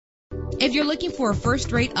If you're looking for a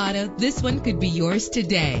first-rate auto, this one could be yours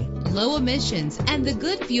today. Low emissions and the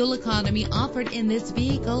good fuel economy offered in this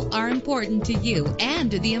vehicle are important to you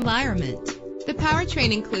and to the environment. The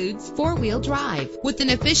powertrain includes four-wheel drive with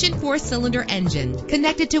an efficient 4-cylinder engine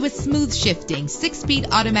connected to a smooth shifting 6-speed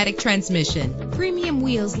automatic transmission. Premium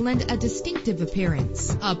wheels lend a distinctive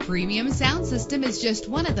appearance. A premium sound system is just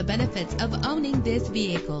one of the benefits of owning this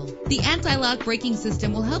vehicle. The anti-lock braking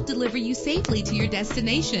system will help deliver you safely to your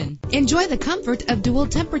destination. Enjoy the comfort of dual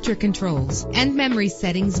temperature controls, and memory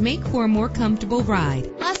settings make for a more comfortable ride.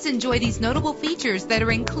 Plus, enjoy these notable features that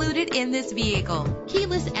are included in this vehicle: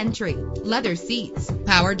 keyless entry, leather seats,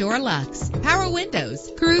 power door locks, power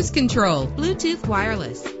windows, cruise control, Bluetooth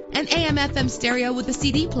wireless, an AM/FM stereo with a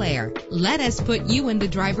CD player. Let us put you in the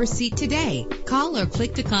driver's seat today. Call or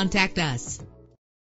click to contact us.